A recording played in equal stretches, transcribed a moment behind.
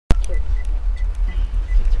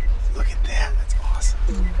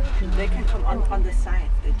can come on the side.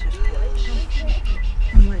 They just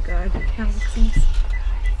Oh my god, Alex seems...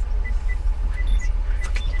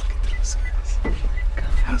 Look at those guys.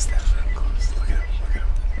 How's that up close? Look at him, look at him.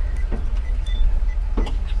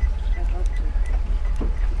 I'd love to.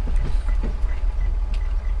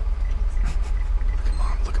 Look at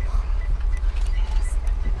mom, look at mom.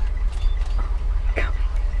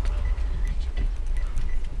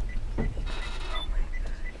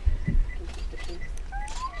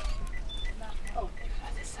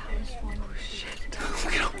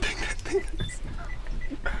 Look at how big that thing is.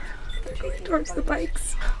 They're going towards the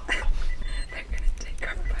bikes. They're gonna take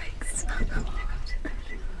our bikes.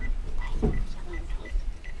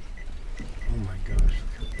 Oh my gosh.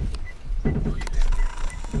 Look at that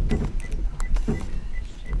thing.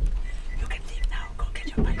 You can leave now. Go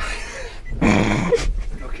get your bike.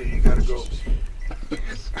 Okay, you gotta go.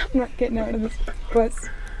 I'm not getting out of this bus.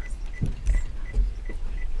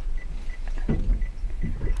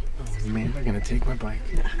 Oh man, they're gonna take my bike.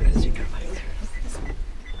 They're really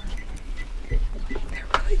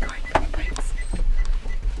going for the bikes.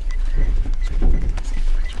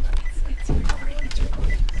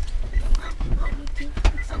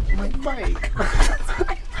 My bike.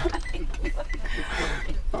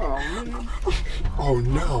 Oh man. Oh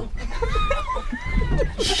no.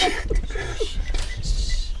 Shit.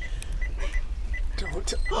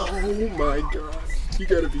 Don't. Oh my god. You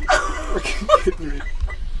gotta be fucking kidding me.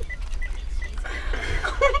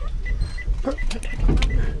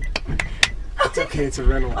 It's okay, it's a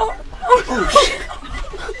rental. Oh shit.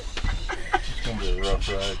 It's gonna be a rough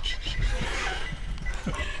ride.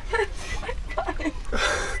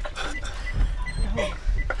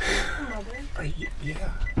 Are you,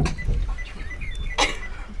 yeah.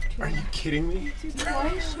 Are you kidding me? Why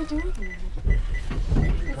is she doing that?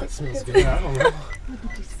 That smells good. I don't know.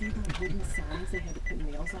 Did you see the wooden signs they had to put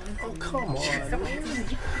nails on? Oh, come on.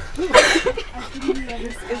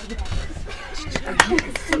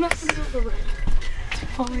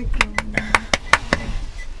 Oh my god.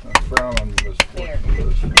 I frown on this.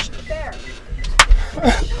 There.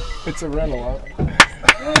 It's a rental.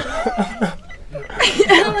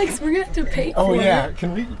 Alex, we're gonna have to pay for Oh it. yeah,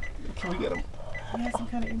 can we get them? You have some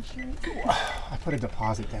kind of insurance? I put a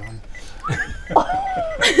deposit down.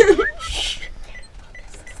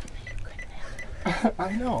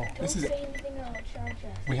 I know. This is.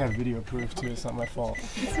 We have video proof too. It's not my fault.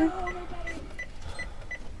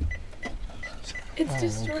 It's Oh,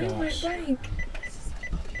 destroying my gosh. bike.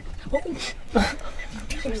 What?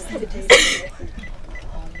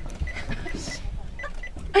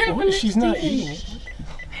 She's not eating it.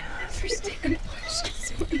 Understand.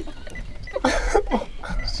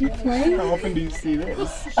 She playing? How often do you see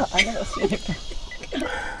this? I gotta see it.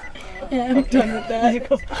 Yeah, I'm done with that.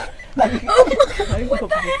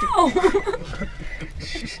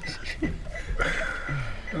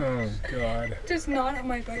 Oh god. Just not on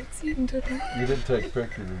my bike seat and took it. You didn't take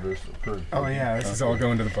pictures of this for Oh yeah, this is all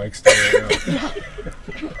going to the bike store right now.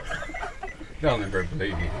 Down there,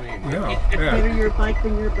 baby. No, Better yeah, your bike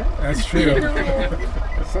than your bed. that's true.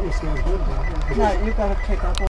 Something smells good down here. No, you gotta pick up